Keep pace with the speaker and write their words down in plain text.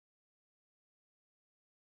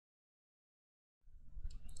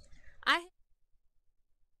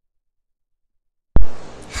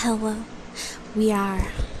Hello, we are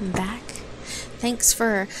back. Thanks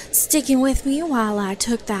for sticking with me while I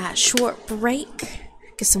took that short break.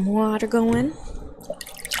 Get some water going.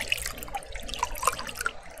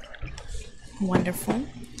 Wonderful.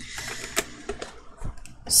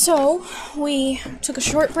 So, we took a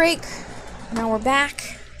short break. Now we're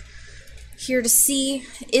back. Here to see,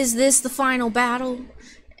 is this the final battle?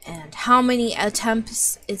 And how many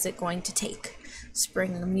attempts is it going to take? Let's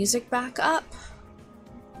bring the music back up.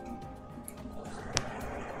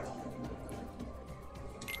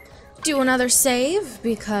 Do another save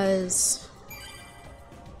because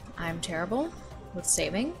I'm terrible with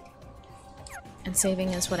saving. And saving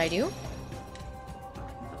is what I do.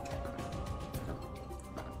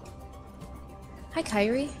 Hi,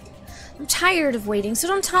 Kairi. I'm tired of waiting, so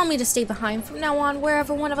don't tell me to stay behind. From now on,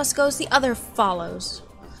 wherever one of us goes, the other follows.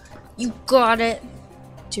 You got it.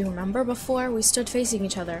 Do you remember before? We stood facing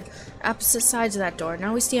each other, opposite sides of that door.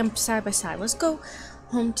 Now we stand side by side. Let's go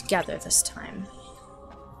home together this time.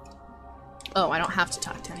 Oh, I don't have to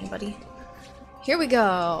talk to anybody. Here we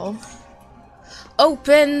go.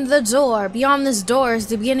 Open the door. Beyond this door is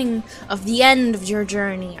the beginning of the end of your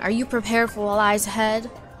journey. Are you prepared for what lies ahead?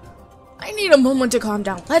 I need a moment to calm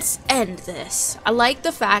down. Let's end this. I like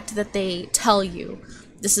the fact that they tell you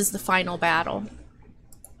this is the final battle.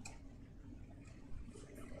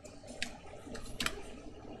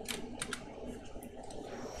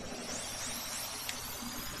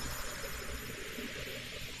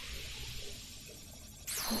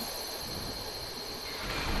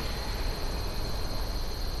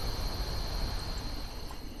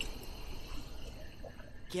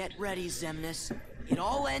 Get ready, Xemnas. It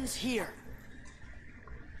all ends here.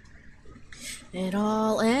 It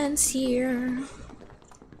all ends here.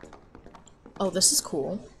 Oh, this is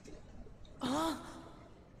cool.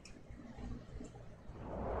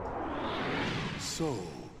 So,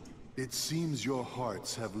 it seems your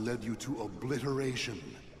hearts have led you to obliteration.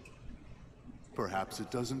 Perhaps it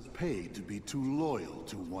doesn't pay to be too loyal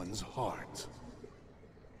to one's heart.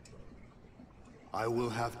 I will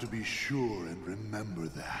have to be sure and remember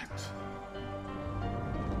that.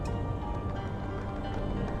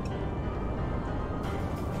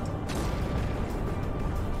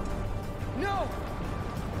 No!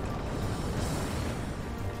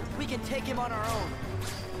 We can take him on our own.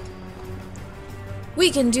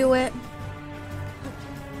 We can do it.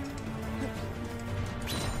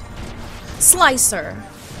 Slicer.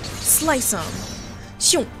 Slice him.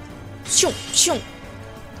 Shoot. Shoot. Shoot.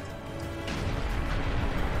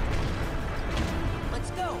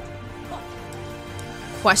 Let's go.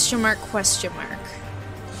 Question mark, question mark.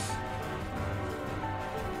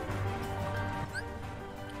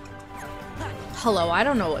 Hello, I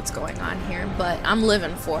don't know what's going on here, but I'm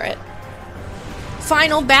living for it.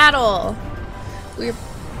 Final battle! We're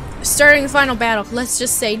starting the final battle. Let's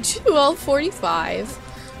just say 12:45.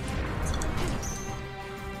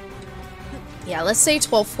 Yeah, let's say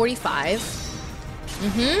 12:45.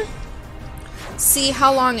 See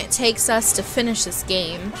how long it takes us to finish this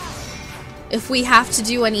game. If we have to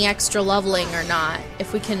do any extra leveling or not.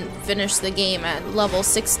 If we can finish the game at level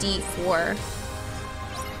 64.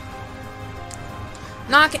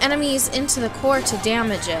 Knock enemies into the core to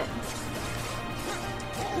damage it.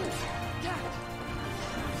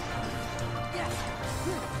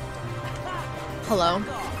 Hello.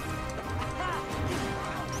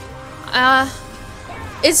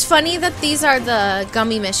 It's funny that these are the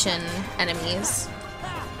Gummy Mission enemies.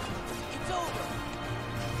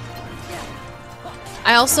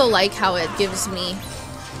 I also like how it gives me...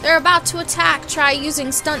 They're about to attack. Try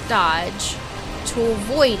using stunt dodge to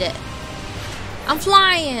avoid it. I'm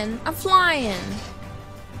flying! I'm flying!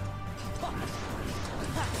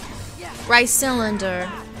 Right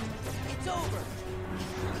cylinder.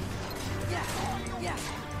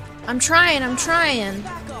 I'm trying, I'm trying.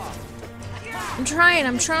 I'm trying,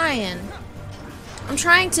 I'm trying. I'm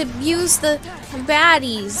trying to use the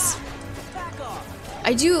baddies.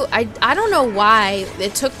 I don't know why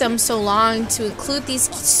it took them so long to include these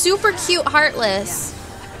super cute Heartless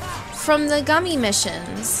from the Gummy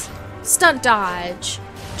Missions. Stunt dodge.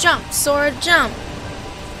 Jump, sword, jump.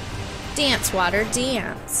 Dance, water,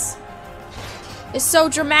 dance. It's so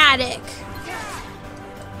dramatic.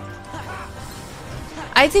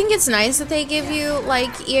 I think it's nice that they give you,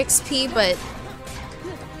 like, EXP, but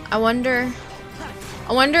I wonder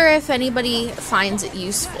if anybody finds it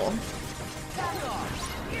useful.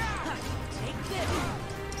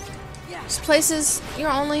 This place is your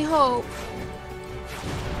only hope.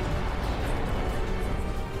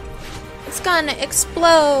 It's gonna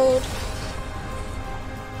explode.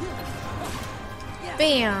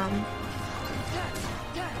 Bam.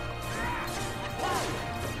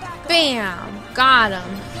 Bam. Got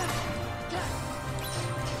him.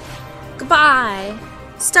 Goodbye.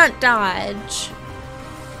 Stunt dodge.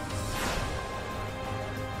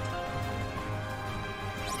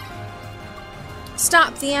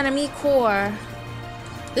 Stop the enemy core.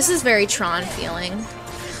 This is very Tron feeling.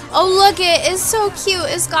 Oh look it, it's so cute.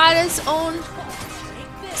 It's got its own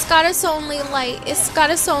light. It's got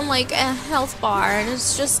its own like a health bar, and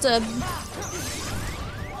it's just a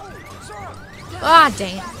ah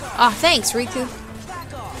dang it. Ah, thanks, Riku.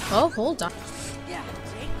 Oh, hold on.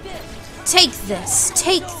 Take this.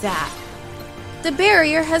 Take that. The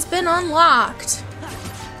barrier has been unlocked.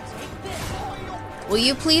 Will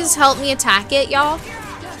you please help me attack it, y'all?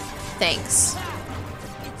 Thanks.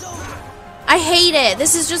 I hate it.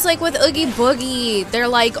 This is just like with Oogie Boogie. They're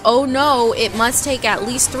like, oh no, it must take at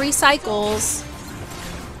least 3 cycles.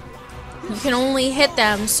 You can only hit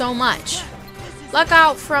them so much. Look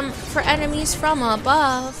out for enemies from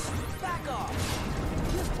above.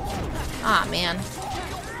 Ah, man.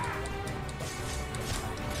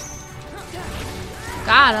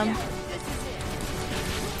 Got him.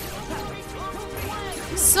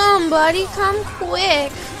 Somebody come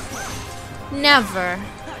quick. Never.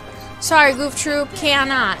 Sorry, Goof Troop,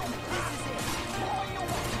 cannot.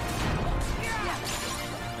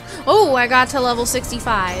 Oh, I got to level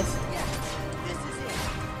 65.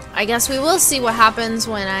 I guess we will see what happens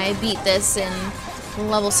when I beat this in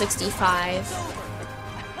level 65.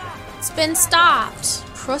 It's been stopped.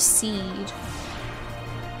 Proceed.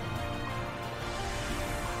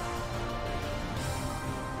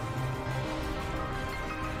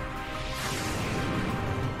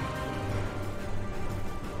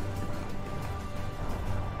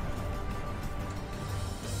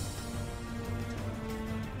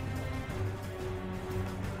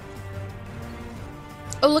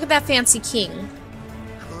 Oh, look at that fancy king.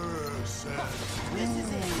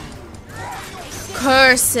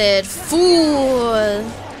 Cursed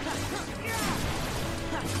fool.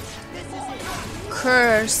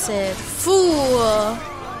 Cursed fool.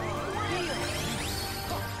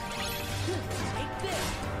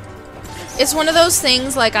 It's one of those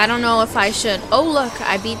things, like, I don't know if I should... Oh, look,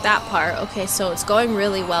 I beat that part. Okay, so it's going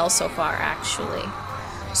really well so far, actually.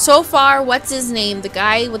 So far, what's his name? The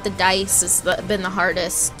guy with the dice has been the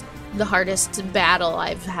hardest battle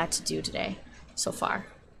I've had to do today so far.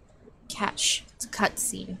 Catch. It's a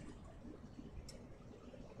cutscene.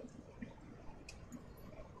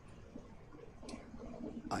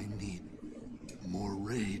 I need more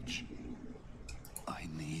rage. I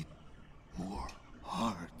need more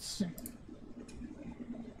hearts.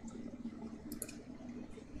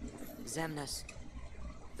 Xemnas,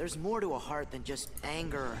 there's more to a heart than just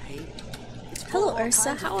anger or hate. Hello,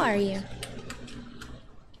 Ursa. How are you?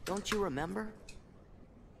 Don't you remember?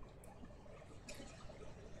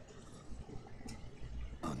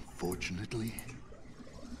 Unfortunately,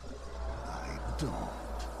 I don't.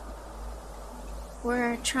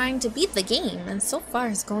 We're trying to beat the game, and so far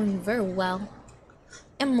it's going very well.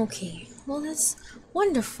 I'm okay. Well, that's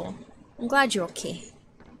wonderful. I'm glad you're okay.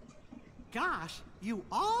 Gosh, you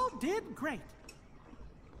all did great.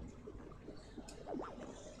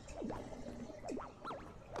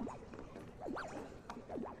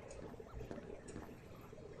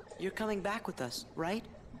 You're coming back with us, right?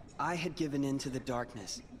 I had given in to the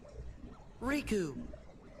darkness. Riku!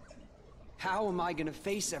 How am I gonna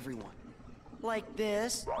face everyone? Like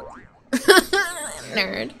this?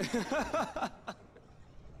 Nerd.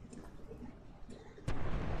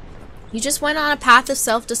 You just went on a path of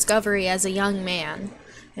self-discovery as a young man,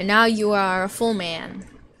 and now you are a full man.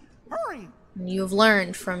 Hurry! And you have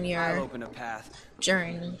learned from I'll your open a path.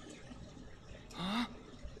 journey. Huh?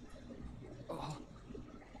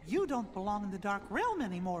 You don't belong in the Dark Realm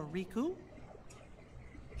anymore, Riku.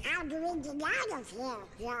 How do we get out of here,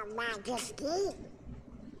 Your Majesty?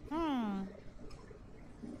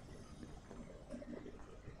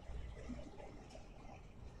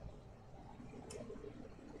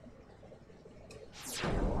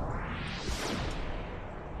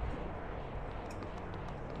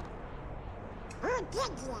 Who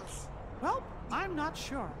did this? Well, I'm not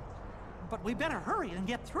sure. But we better hurry and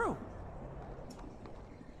get through.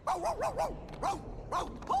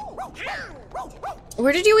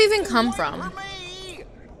 Where did you even come from?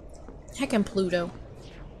 Heckin' Pluto.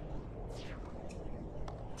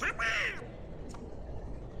 Come on!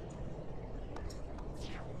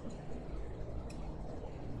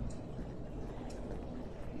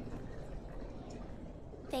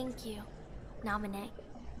 Thank you, Naminé.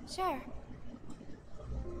 Sure.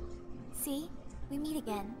 See? We meet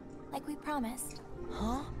again, like we promised.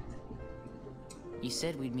 Huh? You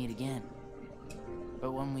said we'd meet again.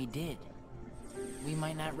 But when we did, we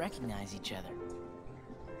might not recognize each other.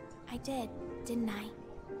 I did, didn't I?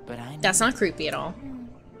 But I know. That's not creepy at all.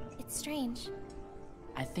 It's strange.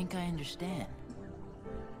 I think I understand.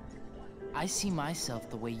 I see myself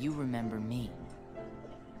the way you remember me.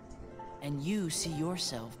 And you see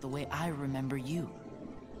yourself the way I remember you.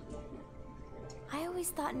 I always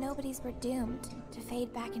thought nobodies were doomed to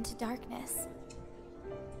fade back into darkness.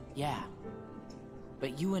 Yeah.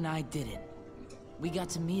 But you and I didn't. We got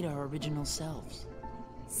to meet our original selves.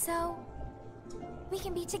 So, we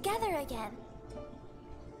can be together again.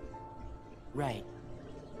 Right.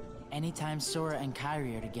 Anytime Sora and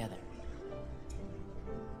Kairi are together.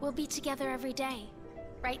 We'll be together every day.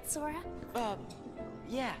 Right, Sora?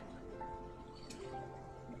 Yeah.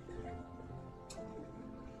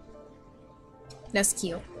 That's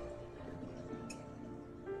cute.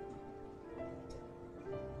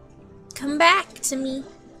 Come back to me.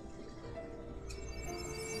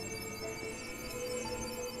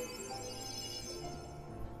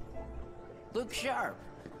 Look sharp.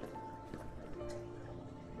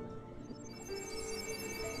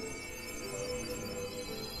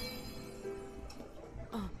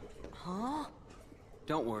 Huh?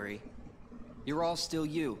 Don't worry. You're all still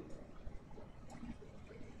you.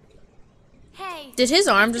 Hey! Did his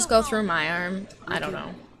arm just go through my arm? I don't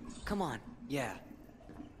know. Come on. Yeah.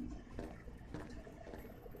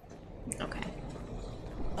 Okay.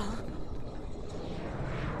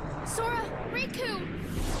 Sora! Riku!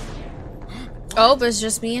 Oh, but it's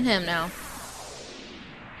just me and him now.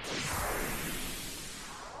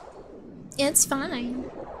 It's fine.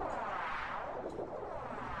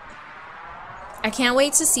 I can't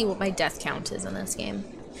wait to see what my death count is in this game.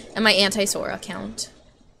 And my anti-Sora count.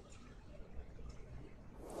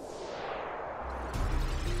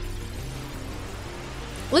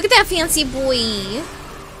 Look at that fancy boy.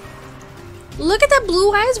 Look at that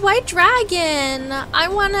blue eyes white dragon. I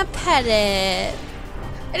want to pet it.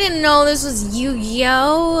 I didn't know this was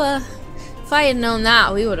Yu-Gi-Oh! If I had known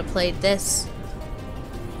that, we would have played this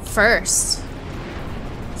first.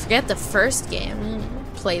 Forget the first game.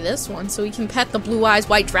 Play this one so we can pet the blue eyes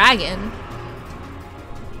white dragon.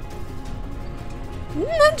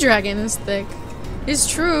 That dragon is thick. It's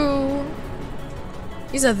true.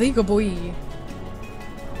 He's a thick boy.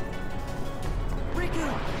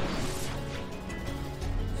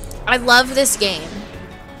 I love this game.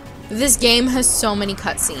 This game has so many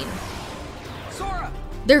cutscenes. Sora!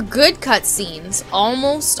 They're good cutscenes,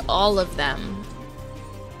 almost all of them.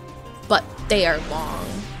 But they are long.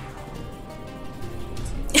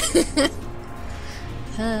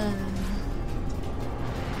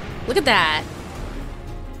 Look at that.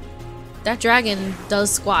 That dragon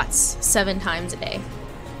does squats 7 times a day.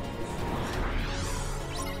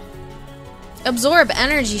 Absorb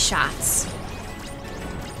energy shots.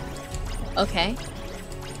 Okay.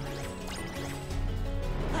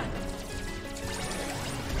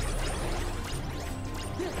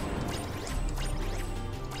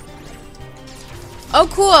 Oh,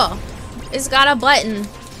 cool. It's got a button.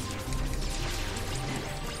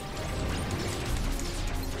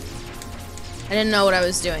 I didn't know what I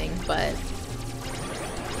was doing, but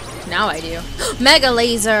now I do. Mega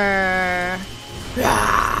laser.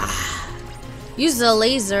 Use the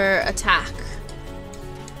laser attack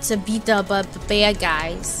to beat the bad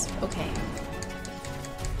guys. Okay.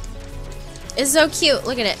 It's so cute.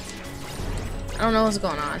 Look at it. I don't know what's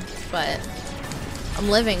going on, but I'm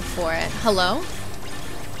living for it. Hello?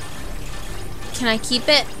 Can I keep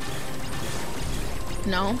it?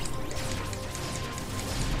 No.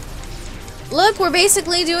 Look, we're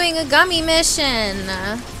basically doing a gummy mission.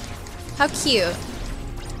 How cute.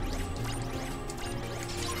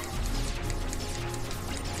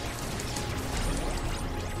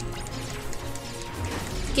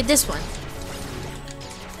 Get this one.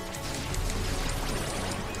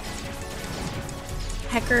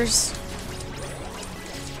 Hackers.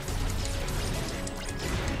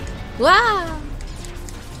 Wow.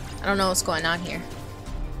 I don't know what's going on here.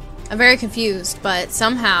 I'm very confused, but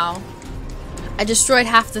somehow I destroyed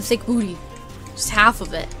half the thick booty. Just half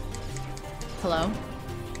of it. Hello?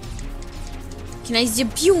 Can I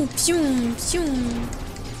zip pew pew pew?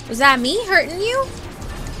 Was that me hurting you?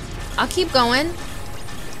 I'll keep going.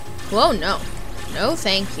 Whoa, no. No,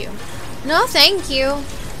 thank you. No, thank you.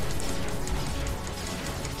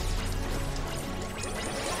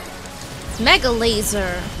 Mega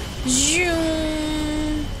laser.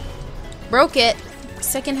 Zoom. Broke it.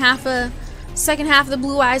 Second half of the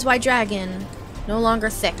blue eyes white dragon. No longer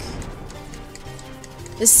thick.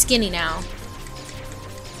 It's skinny now.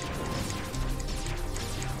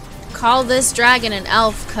 call this dragon an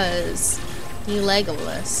elf because he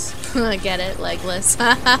legless. Get it? Legless. No?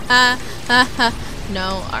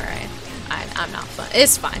 Alright. I'm not fun.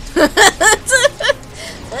 It's fine.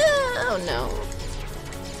 Oh no.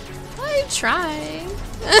 I try.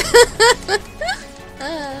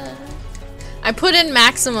 I put in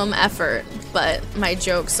maximum effort, but my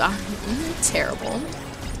jokes are terrible.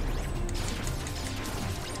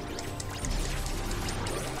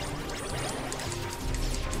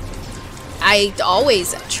 I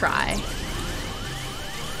always try.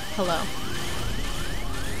 Hello.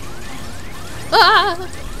 Ah!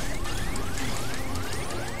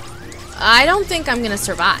 I don't think I'm gonna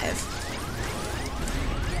survive.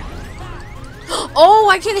 Oh,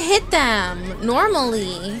 I can hit them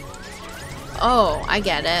normally. Oh, I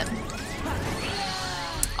get it.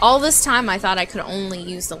 All this time I thought I could only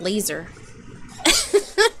use the laser.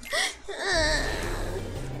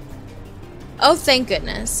 Oh, thank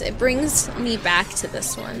goodness. It brings me back to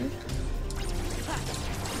this one.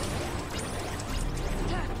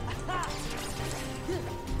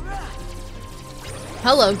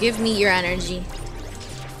 Hello, give me your energy.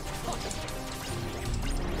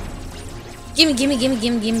 Gimme, gimme, gimme,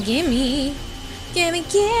 gimme, gimme, gimme. Gimme,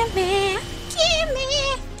 gimme,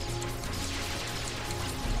 gimme.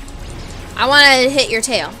 I want to hit your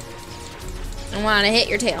tail. I want to hit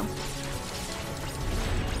your tail.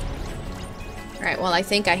 Alright, well, I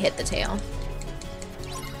think I hit the tail.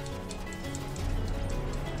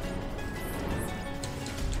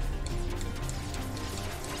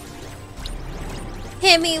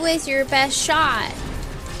 Hit me with your best shot.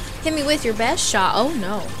 Hit me with your best shot. Oh,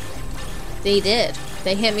 no. They did.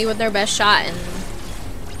 They hit me with their best shot, and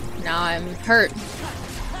now I'm hurt.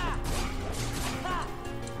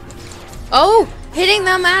 Oh! Hitting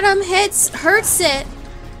them at him hurts it.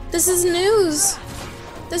 This is news.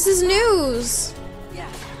 This is news.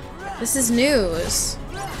 This is news.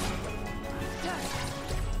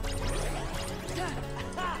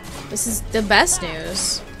 This is the best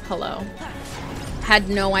news. Hello. Had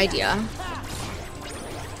no idea.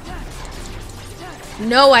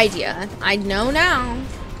 No idea. I know now.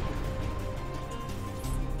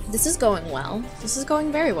 This is going well. This is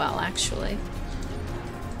going very well, actually.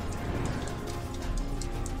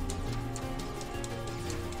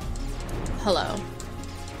 Hello.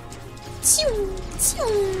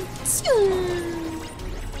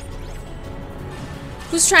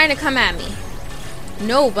 Who's trying to come at me?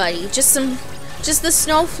 Nobody. Just the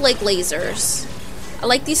snowflake lasers. I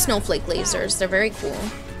like these snowflake lasers. They're very cool.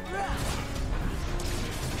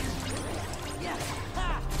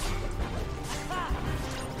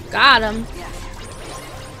 Got him.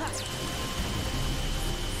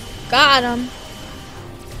 Got him.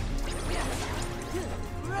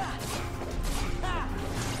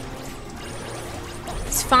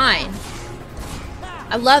 It's fine.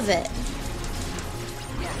 I love it.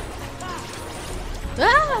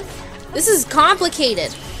 Ah! This is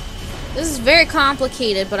complicated. This is very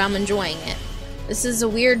complicated, but I'm enjoying it. This is a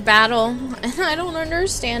weird battle, and I don't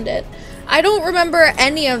understand it. I don't remember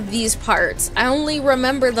any of these parts. I only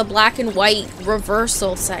remember the black and white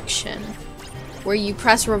reversal section, where you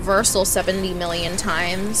press reversal 70 million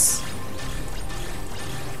times.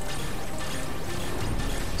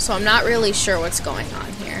 So I'm not really sure what's going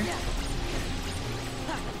on here.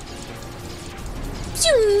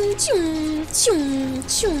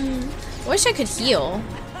 I wish I could heal.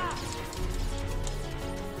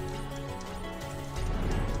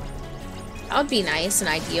 That would be nice and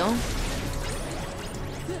ideal.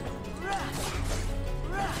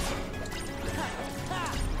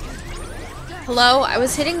 Hello? I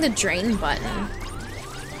was hitting the drain button.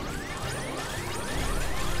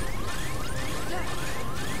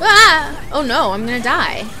 Ah! Oh no, I'm gonna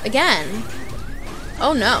die. Again.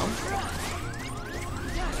 Oh no.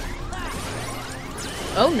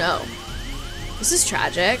 Oh no. This is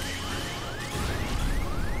tragic.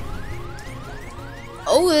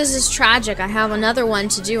 Oh, this is tragic. I have another one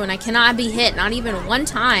to do and I cannot be hit, not even one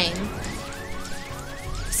time.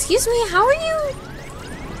 Excuse me, how are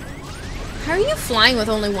you flying with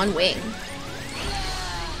only one wing?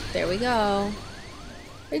 There we go.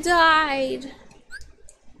 I died.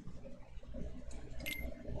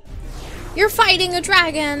 You're fighting a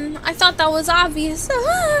dragon. I thought that was obvious.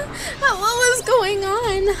 What was going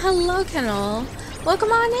on? Hello, Kennel.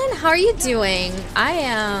 Welcome on in. How are you doing?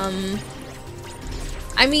 I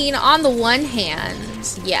mean, on the one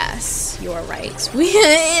hand, yes, you are right.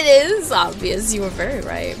 It is obvious. You were very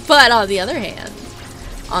right. But on the other hand,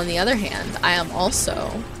 I am also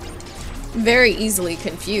very easily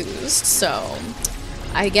confused. So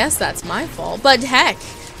I guess that's my fault. But heck,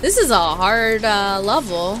 this is a hard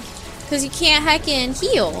level. Because you can't heckin'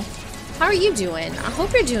 heal. How are you doing? I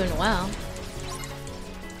hope you're doing well.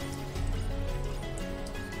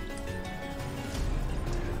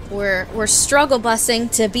 We're struggle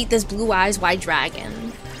busing to beat this Blue Eyes White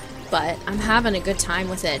Dragon. But I'm having a good time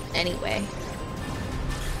with it anyway.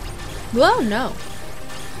 Whoa, no.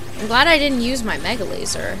 I'm glad I didn't use my Mega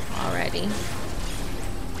Laser already.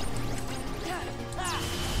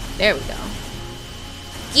 There we go.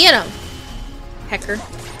 Get him! Hecker.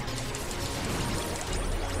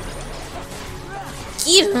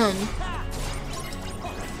 Get him!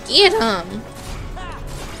 Get him!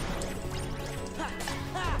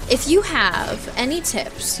 If you have any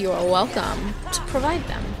tips, you are welcome to provide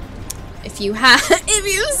them. If you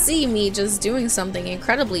see me just doing something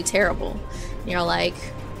incredibly terrible, and you're like,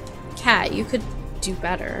 Cat, you could do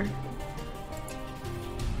better.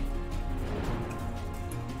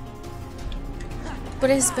 But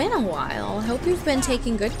it's been a while. I hope you've been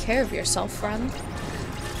taking good care of yourself, friend.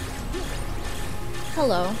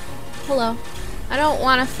 Hello. Hello. I don't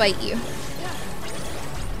want to fight you.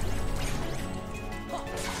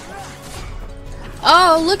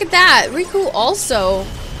 Oh, look at that! Riku also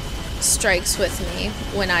strikes with me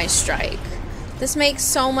when I strike. This makes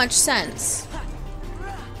so much sense.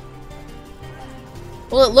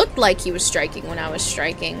 Well, it looked like he was striking when I was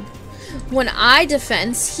striking. When I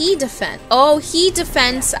defense, he defend. Oh, he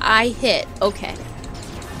defense, I hit. Okay.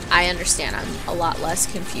 I understand. I'm a lot less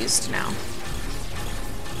confused now.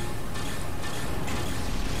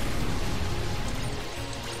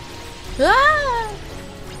 Ah!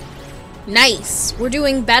 Nice. We're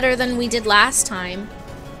doing better than we did last time.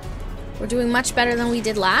 We're doing much better than we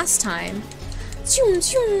did last time. Zoom,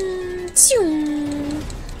 zoom, zoom.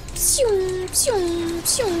 Zoom, zoom,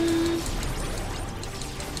 zoom.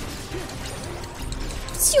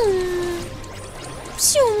 Zoom.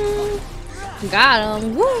 Zoom. Got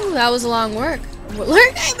him. Woo, that was a long work.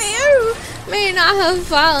 I may not have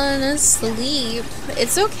fallen asleep.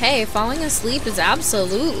 It's okay. Falling asleep is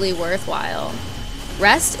absolutely worthwhile.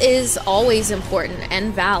 Rest is always important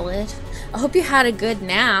and valid. I hope you had a good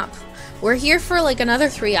nap. We're here for like another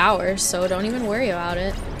 3 hours, so don't even worry about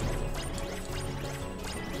it.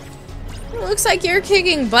 It looks like you're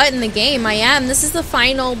kicking butt in the game. I am. This is the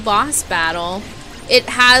final boss battle. It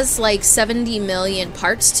has like 70 million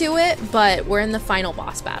parts to it, but we're in the final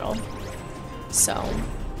boss battle. So,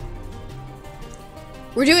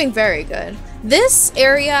 we're doing very good. This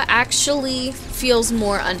area actually feels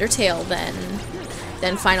more Undertale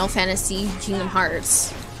than Final Fantasy Kingdom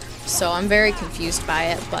Hearts. So I'm very confused by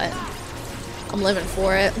it, but I'm living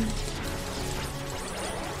for it.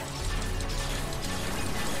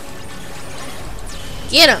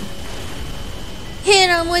 Get him! Hit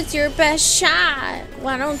him with your best shot!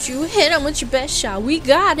 Why don't you hit him with your best shot? We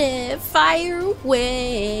got it! Fire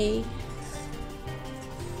away!